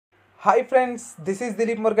Hi friends, this is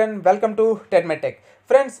Dilip Murugan. Welcome to టెడ్మెడ్ tech.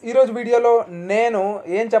 Friends, ఈరోజు వీడియోలో నేను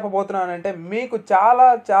ఏం చెప్పబోతున్నానంటే మీకు చాలా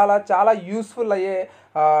చాలా చాలా యూస్ఫుల్ అయ్యే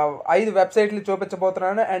 5 వెబ్సైట్లు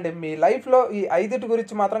చూపించబోతున్నాను. అండ్ మీ లైఫ్లో ఈ 5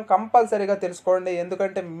 గురించి మాత్రం కంపల్సరీగా తెలుసుకోండి.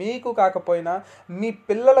 ఎందుకంటే మీకు కాకపోయినా మీ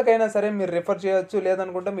పిల్లలకైనా సరే మీరు రిఫర్ చేయొచ్చు,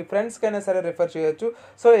 లేదనుకుంటే మీ ఫ్రెండ్స్కైనా సరే రిఫర్ చేయొచ్చు.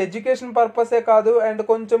 సో ఎడ్యుకేషన్ పర్పసే కాదు, అండ్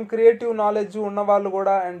కొంచెం క్రియేటివ్ నాలెడ్జ్ ఉన్న వాళ్ళు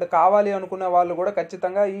కూడా అండ్ కావాలి అనుకునే వాళ్ళు కూడా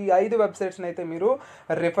ఖచ్చితంగా ఈ 5 వెబ్సైట్స్ని అయితే మీరు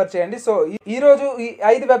రిఫర్ చేయండి. సో ఈరోజు ఈ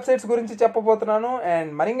 5 వెబ్సైట్స్ గురించి చెప్పబోతున్నాను.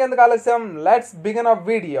 అండ్ మరింకెందుకు ఆలస్యం, let's begin a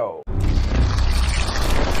video.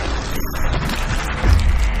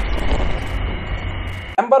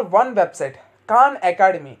 Number 1 website Khan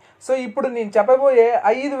Academy. So ఇప్పుడు నేను చెప్పబోయే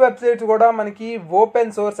 5 వెబ్సైట్స్ కూడా మనకి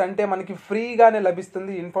ఓపెన్ సోర్స్, అంటే మనకి ఫ్రీగానే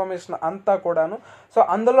లభిస్తుంది ఇన్ఫర్మేషన్ అంతా కూడాను. సో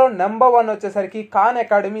అందులో నెంబర్ 1 వచ్చేసరికి ఖాన్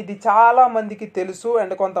అకాడమీ. ఇది చాలా మందికి తెలుసు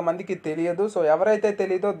అండ్ కొంతమందికి తెలియదు. సో ఎవరైతే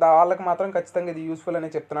తెలియదో వాళ్ళకి మాత్రం ఖచ్చితంగా ఇది యూస్ఫుల్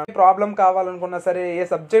అని చెప్తున్నాను. ప్రాబ్లం కావాలనుకున్నా సరే, ఏ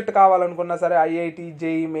సబ్జెక్ట్ కావాలనుకున్నా సరే, ఐఐటి,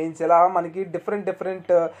 జేఈ మెయిన్స్ ఇలా మనకి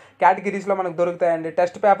డిఫరెంట్ కేటగిరీస్లో మనకు దొరుకుతాయండి.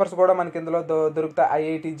 టెస్ట్ పేపర్స్ కూడా మనకి ఇందులో దొరుకుతాయి.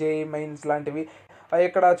 ఐఐటి, జేఈ మెయిన్స్ లాంటివి.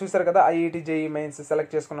 ఇక్కడ చూసారు కదా, ఐఐటి, జేఈ మెయిన్స్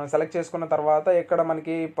సెలెక్ట్ చేసుకున్న తర్వాత ఇక్కడ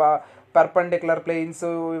మనకి పర్పెండిక్యులర్ ప్లేన్స్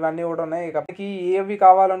ఇవన్నీ కూడా ఉన్నాయి. కాబట్టి ఏవి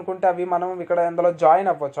కావాలనుకుంటే అవి మనం ఇక్కడ ఇందులో జాయిన్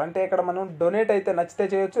అవ్వచ్చు. అంటే ఇక్కడ మనం డొనేట్ అయితే నచ్చితే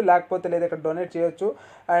చేయొచ్చు, లేకపోతే లేదా ఇక్కడ డొనేట్ చేయొచ్చు.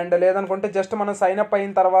 అండ్ లేదనుకుంటే జస్ట్ మనం సైన్ అప్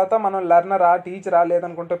అయిన తర్వాత మనం లెర్నరా, టీచరా,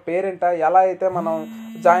 లేదనుకుంటే పేరెంటా, ఎలా అయితే మనం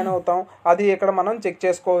జాయిన్ అవుతాం అది ఇక్కడ మనం చెక్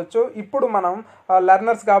చేసుకోవచ్చు. ఇప్పుడు మనం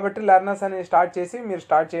లెర్నర్స్ కాబట్టి లెర్నర్స్ అని మీరు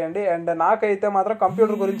స్టార్ట్ చేయండి. అండ్ నాకైతే మాత్రం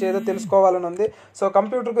కంప్యూటర్ గురించి ఏదో తెలుసుకోవాలని ఉంది. సో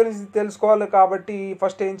కంప్యూటర్ గురించి తెలుసుకోవాలి కాబట్టి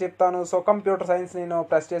ఫస్ట్ ఏం చెప్తాను. సో కంప్యూటర్ సైన్స్ నేను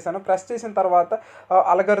ప్రెస్ చేసిన తర్వాత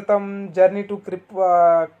algorithm, journey to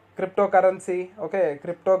cryptocurrency, okay,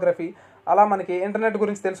 cryptography, అలా మనకి ఇంటర్నెట్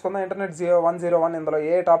గురించి తెలుసుకుందాం. ఇంటర్నెట్ 101 ఇందులో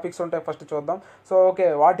ఏ టాపిక్స్ ఉంటాయో ఫస్ట్ చూద్దాం. So okay,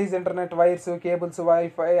 what is internet, wires, cables,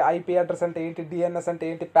 wifi, IP address అంటే ఏంటి, డిఎన్ఎస్ అంటే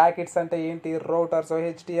ఏంటి, ప్యాకెట్స్ అంటే ఏంటి, రౌటర్స్,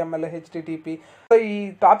 హెచ్టిఎంఎల్, హెచ్టిటిపి. సో ఈ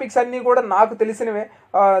టాపిక్స్ అన్నీ కూడా నాకు తెలిసినవే.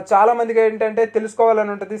 చాలా మందికి ఏంటంటే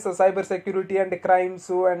తెలుసుకోవాలని ఉంటుంది. So cyber security and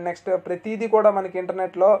crimes and next ప్రతిదీ కూడా మనకి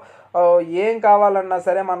ఇంటర్నెట్లో ఏం కావాలన్నా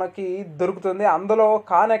సరే మనకి దొరుకుతుంది. అందులో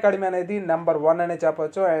ఖాన్ అకాడమీ అనేది నెంబర్ 1 అనే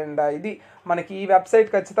చెప్పవచ్చు. అండ్ ఇది మనకి ఈ వెబ్సైట్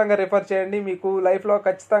ఖచ్చితంగా రిఫర్ చేయండి. మీకు లైఫ్లో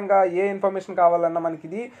ఖచ్చితంగా ఏ ఇన్ఫర్మేషన్ కావాలన్నా మనకి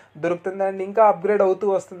ఇది దొరుకుతుంది అండ్ ఇంకా అప్గ్రేడ్ అవుతూ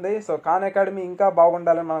వస్తుంది. సో ఖాన్ అకాడమీ ఇంకా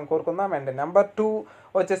బాగుండాలని మనం కోరుకుందాం. అండ్ నెంబర్ 2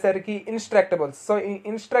 వచ్చేసరికి ఇన్స్ట్రక్టబుల్స్. సో ఈ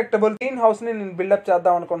ఇన్స్ట్రక్టబుల్ గ్రీన్ హౌస్ని నేను బిల్డప్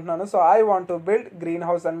చేద్దాం అనుకుంటున్నాను. So I want to build green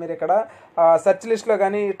house అని మీరు ఇక్కడ సెర్చ్ లిస్ట్లో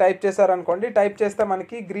కానీ టైప్ చేశారనుకోండి. టైప్ చేస్తే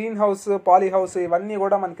మనకి గ్రీన్ హౌస్, పాలీ హౌస్ ఇవన్నీ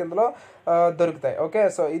కూడా మనకి ఇందులో దొరుకుతాయి. ఓకే,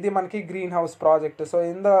 సో ఇది మనకి గ్రీన్ హౌస్ ప్రాజెక్ట్. సో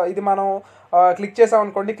ఇది మనం క్లిక్ చేసాం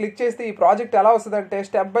అనుకోండి. క్లిక్ చేస్తే ఈ ప్రాజెక్ట్ ఎలా వస్తుందంటే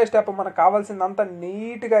స్టెప్ బై స్టెప్ మనకు కావాల్సిందంతా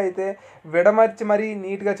నీట్గా అయితే విడమర్చి మరీ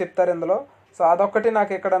నీట్గా చెప్తారు ఇందులో. సో అదొక్కటి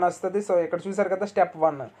నాకు ఇక్కడ నచ్చుతుంది. సో ఇక్కడ చూసారు కదా, స్టెప్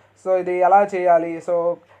 1. సో ఇది ఎలా చేయాలి, సో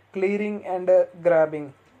క్లియరింగ్ అండ్ గ్రాబింగ్.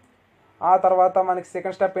 ఆ తర్వాత మనకి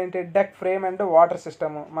సెకండ్ స్టెప్ ఏంటి, deck frame and water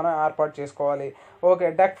system మనం ఏర్పాటు చేసుకోవాలి. Okay,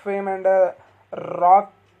 deck frame and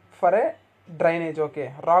rock for a drainage. Okay,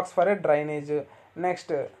 racks for a drainage.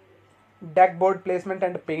 Next deck board placement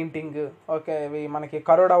and painting. Okay, ఇవి మనకి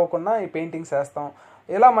కరోడ్ అవ్వకుండా ఈ పెయింటింగ్స్ వేస్తాం.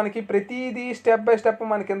 ఇలా మనకి ప్రతిదీ స్టెప్ బై స్టెప్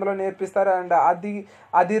మనకి ఇందులో నేర్పిస్తారు. అండ్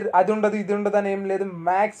అది ఉండదు, ఇది ఉండదు అని ఏం లేదు.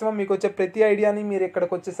 మ్యాక్సిమం మీకు వచ్చే ప్రతి ఐడియాని మీరు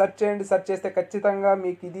ఇక్కడికి వచ్చి సెర్చ్ చేయండి. సెర్చ్ చేస్తే ఖచ్చితంగా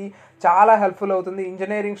మీకు ఇది చాలా హెల్ప్ఫుల్ అవుతుంది.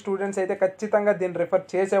 ఇంజనీరింగ్ స్టూడెంట్స్ అయితే ఖచ్చితంగా దీన్ని రిఫర్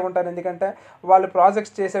చేసే ఉంటారు. ఎందుకంటే వాళ్ళు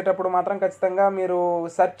ప్రాజెక్ట్స్ చేసేటప్పుడు మాత్రం ఖచ్చితంగా మీరు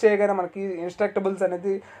సెర్చ్ చేయగానే మనకి ఇన్స్ట్రక్టబుల్స్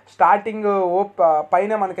అనేది స్టార్టింగ్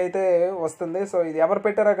పైన మనకైతే వస్తుంది. సో ఇది ఎవరు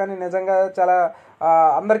పెట్టారో కానీ నిజంగా చాలా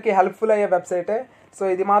అందరికీ హెల్ప్ఫుల్ అయ్యే వెబ్సైటే. సో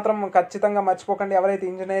ఇది మాత్రం ఖచ్చితంగా మర్చిపోకండి. ఎవరైతే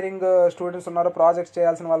ఇంజనీరింగ్ స్టూడెంట్స్ ఉన్నారో, ప్రాజెక్ట్స్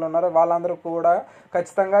చేయాల్సిన వాళ్ళు ఉన్నారో వాళ్ళందరూ కూడా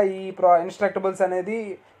ఖచ్చితంగా ఈ ఇన్స్ట్రక్టబుల్స్ అనేది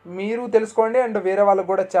మీరు తెలుసుకోండి అండ్ వేరే వాళ్ళకి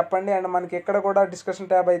కూడా చెప్పండి. అండ్ మనకి ఎక్కడ కూడా డిస్కషన్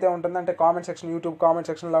ట్యాబ్ అయితే ఉంటుంది, అంటే కామెంట్ సెక్షన్, యూట్యూబ్ కామెంట్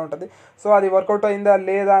సెక్షన్లో ఉంటుంది. సో అది వర్కౌట్ అయిందా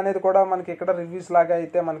లేదా అనేది కూడా మనకి ఇక్కడ రివ్యూస్ లాగా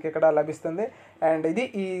అయితే మనకి ఇక్కడ లభిస్తుంది. అండ్ ఇది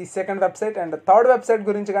ఈ second website. And third website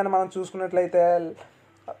గురించి కానీ మనం చూసుకున్నట్లయితే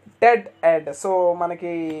TED. సో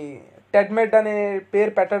మనకి టెడ్మెడ్ అనే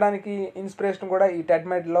పేరు పెట్టడానికి ఇన్స్పిరేషన్ కూడా ఈ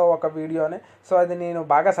టెడ్మెడ్లో ఒక వీడియోనే. సో అది నేను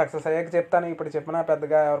బాగా సక్సెస్ అయ్యాక చెప్తాను, ఇప్పుడు చెప్పినా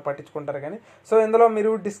పెద్దగా ఎవరు పట్టించుకుంటారు కానీ. సో ఇందులో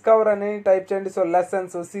మీరు డిస్కవర్ అని టైప్ చేయండి. సో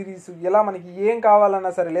లెసన్స్, సిరీస్, ఇలా మనకి ఏం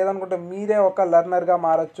కావాలన్నా సరే, లేదనుకుంటే మీరే ఒక లెర్నర్గా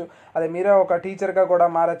మారచ్చు, అదే మీరే ఒక టీచర్గా కూడా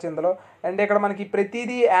మారచ్చు ఇందులో. అండ్ ఇక్కడ మనకి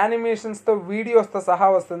ప్రతిదీ యానిమేషన్స్తో, వీడియోస్తో సహా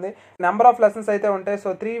వస్తుంది. నెంబర్ ఆఫ్ లెసన్స్ అయితే ఉంటాయి. So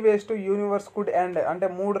 3 ways to universe could end, అంటే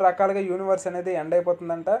 3 రకాలుగా యూనివర్స్ అనేది ఎండ్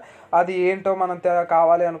అయిపోతుందంట. అది ఏంటో మనం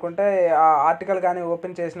కావాలి అనుకుంటే ఆ ఆర్టికల్ కానీ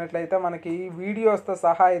ఓపెన్ చేసినట్లయితే మనకి వీడియోస్తో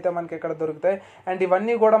సహా అయితే మనకి ఇక్కడ దొరుకుతాయి. అండ్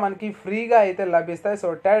ఇవన్నీ కూడా మనకి ఫ్రీగా అయితే లభిస్తాయి.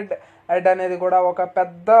 సో టెడ్ ఎడ్ అనేది కూడా ఒక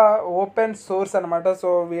పెద్ద ఓపెన్ సోర్స్ అనమాట. సో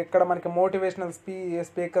ఇక్కడ మనకి మోటివేషనల్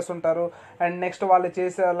స్పీకర్స్ ఉంటారు. అండ్ నెక్స్ట్ వాళ్ళు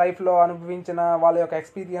చేసే లైఫ్లో అనుభవించిన వాళ్ళ యొక్క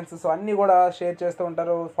ఎక్స్పీరియన్సెస్ అన్నీ కూడా షేర్ చేస్తూ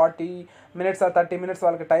ఉంటారు. 40 minutes or 30 minutes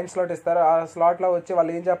వాళ్ళకి టైం స్లాట్ ఇస్తారు. ఆ స్లాట్లో వచ్చి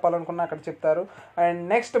వాళ్ళు ఏం చెప్పాలనుకున్నా అక్కడ చెప్తారు. అండ్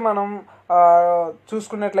నెక్స్ట్ మనం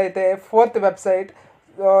చూసుకున్నట్లయితే 4th వెబ్సైట్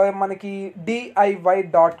మనకి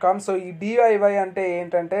DIY.com. సో ఈ DIY అంటే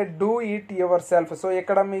ఏంటంటే do it your self. So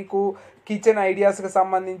ఇక్కడ మీకు కిచెన్ ఐడియాస్కి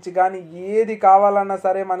సంబంధించి కానీ ఏది కావాలన్నా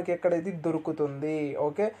సరే మనకి ఇక్కడ ఇది దొరుకుతుంది.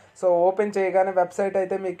 ఓకే, సో ఓపెన్ చేయగానే వెబ్సైట్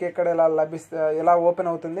అయితే మీకు ఇక్కడ ఇలా ఓపెన్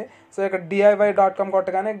అవుతుంది. సో ఇక్కడ DIY.com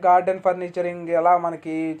కొట్టగానే గార్డెన్ ఫర్నిచరింగ్ ఎలా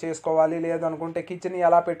మనకి చేసుకోవాలి, లేదనుకుంటే కిచెన్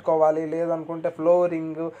ఎలా పెట్టుకోవాలి, లేదనుకుంటే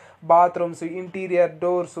flooring, bathrooms, interior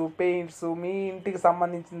doors, paints, మీ ఇంటికి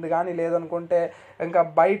సంబంధించింది కానీ, లేదనుకుంటే ఇంకా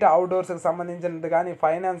బయట అవుట్డోర్స్కి సంబంధించినది కానీ,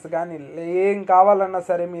 ఫైనాన్స్ కానీ, ఏం కావాలన్నా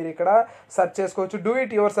సరే మీరు ఇక్కడ సెర్చ్ చేసుకోవచ్చు. డూ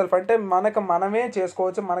ఇట్ యువర్ సెల్ఫ్ అంటే మనకు మనమే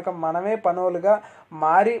చేసుకోవచ్చు, మనకు మనమే పనులుగా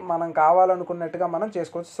మారి మనం కావాలనుకున్నట్టుగా మనం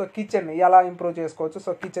చేసుకోవచ్చు. సో కిచెన్ ఎలా ఇంప్రూవ్ చేసుకోవచ్చు.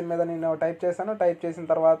 సో కిచెన్ మీద నేను టైప్ చేశాను. టైప్ చేసిన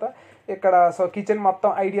తర్వాత ఇక్కడ సో కిచెన్ మొత్తం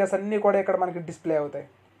ఐడియాస్ అన్నీ కూడా ఇక్కడ మనకి డిస్ప్లే అవుతాయి.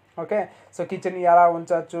 ఓకే, సో కిచెన్ ఎలా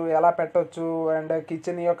ఉంచవచ్చు, ఎలా పెట్టవచ్చు, అండ్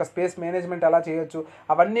కిచెన్ యొక్క స్పేస్ మేనేజ్మెంట్ ఎలా చేయొచ్చు,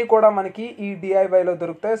 అవన్నీ కూడా మనకి ఈ DIYలో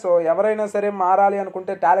దొరుకుతాయి. సో ఎవరైనా సరే మారాలి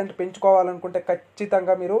అనుకుంటే, టాలెంట్ పెంచుకోవాలనుకుంటే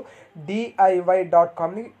ఖచ్చితంగా మీరు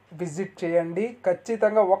DIY.comని విజిట్ చేయండి.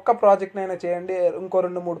 ఖచ్చితంగా ఒక్క ప్రాజెక్ట్నైనా చేయండి, ఇంకో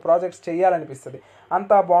 2-3 ప్రాజెక్ట్స్ చేయాలనిపిస్తుంది.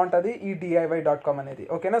 అంతా బాగుంటుంది ఈ DIY.com అనేది.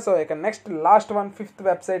 ఓకేనా, సో ఇక next last one 5th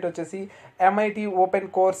website వచ్చేసి MIT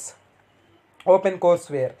ఓపెన్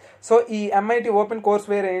కోర్స్వేర్. సో ఈ MIT ఓపెన్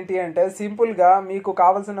కోర్స్వేర్ ఏంటి అంటే సింపుల్గా మీకు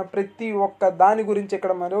కావాల్సిన ప్రతి ఒక్క దాని గురించి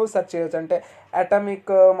ఇక్కడ మీరు సెర్చ్ చేయొచ్చు. అంటే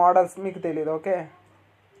అటామిక్ మోడల్స్ మీకు తెలియదు. ఓకే,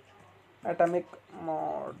 అటామిక్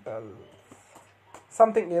మోడల్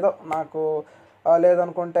సంథింగ్ ఏదో నాకు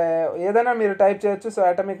లేదనుకుంటే ఏదైనా మీరు టైప్ చేయొచ్చు. సో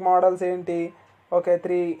అటామిక్ మోడల్స్ ఏంటి, okay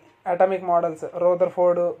 3 atomic models,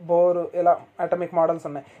 Rutherford, bore, ఇలా అటామిక్ మోడల్స్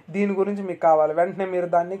ఉన్నాయి. దీని గురించి మీకు కావాలి, వెంటనే మీరు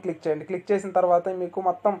దాన్ని క్లిక్ చేయండి. క్లిక్ చేసిన తర్వాత మీకు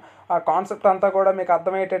మొత్తం ఆ కాన్సెప్ట్ అంతా కూడా మీకు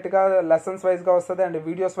అర్థమయ్యేటట్టుగా లెసన్స్ వైజ్గా వస్తుంది అండ్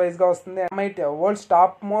వీడియోస్ వైజ్గా వస్తుంది. MIT world's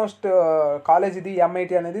top most college ఇది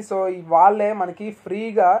MIT అనేది. సో వాళ్ళే మనకి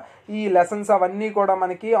ఫ్రీగా ఈ లెసన్స్ అవన్నీ కూడా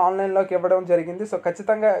మనకి ఆన్లైన్లోకి ఇవ్వడం జరిగింది. సో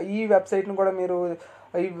ఖచ్చితంగా ఈ వెబ్సైట్ని కూడా మీరు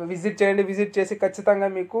విజిట్ చేయండి. విజిట్ చేసి ఖచ్చితంగా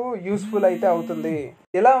మీకు యూస్ఫుల్ అయితే అవుతుంది.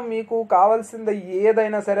 ఇలా మీకు కావాల్సింది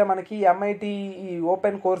ఏదైనా సరే మనకి MIT ఈ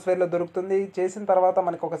ఓపెన్ కోర్స్వేర్లో దొరుకుతుంది. చేసిన తర్వాత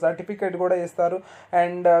మనకు ఒక సర్టిఫికేట్ కూడా ఇస్తారు.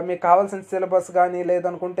 అండ్ మీకు కావాల్సిన సిలబస్ కానీ,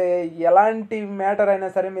 లేదనుకుంటే ఎలాంటి మ్యాటర్ అయినా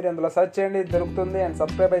సరే మీరు ఇందులో సెర్చ్ చేయండి, దొరుకుతుంది. అండ్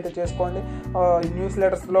సబ్స్క్రైబ్ అయితే చేసుకోండి. న్యూస్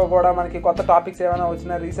లెటర్స్లో కూడా మనకి కొత్త టాపిక్స్ ఏమైనా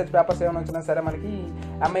వచ్చినా, రీసెర్చ్ పేపర్స్ ఏమైనా వచ్చినా సరే మనకి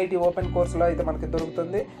MIT ఓపెన్ కోర్సులో అయితే మనకి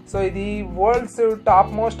దొరుకుతుంది. సో ఇది వరల్డ్స్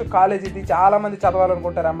టాప్ మోస్ట్ కాలేజ్. ఇది చాలామంది చదవాలనుకుంటారు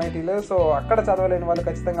MITలో. సో అక్కడ చదవలేని వాళ్ళు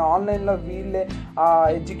ఖచ్చితంగా ఆన్లైన్లో వీళ్ళే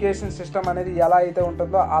ఎడ్యుకేషన్ సిస్టమ్ అనేది ఎలా అయితే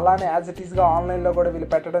ఉంటుందో అలానే యాజ్ ఇట్ ఈస్గా ఆన్లైన్లో కూడా వీళ్ళు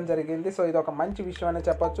పెట్టడం జరిగింది. సో ఇది ఒక మంచి విషయం అనే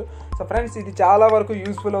చెప్పొచ్చు. సో ఫ్రెండ్స్, ఇది చాలా వరకు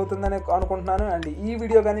యూస్ఫుల్ అవుతుందని అనుకుంటున్నాను. అండ్ ఈ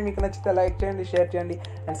వీడియో కానీ మీకు నచ్చితే లైక్ చేయండి, షేర్ చేయండి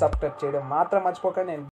అండ్ సబ్స్క్రైబ్ చేయడం మాత్రం మర్చిపోకండి.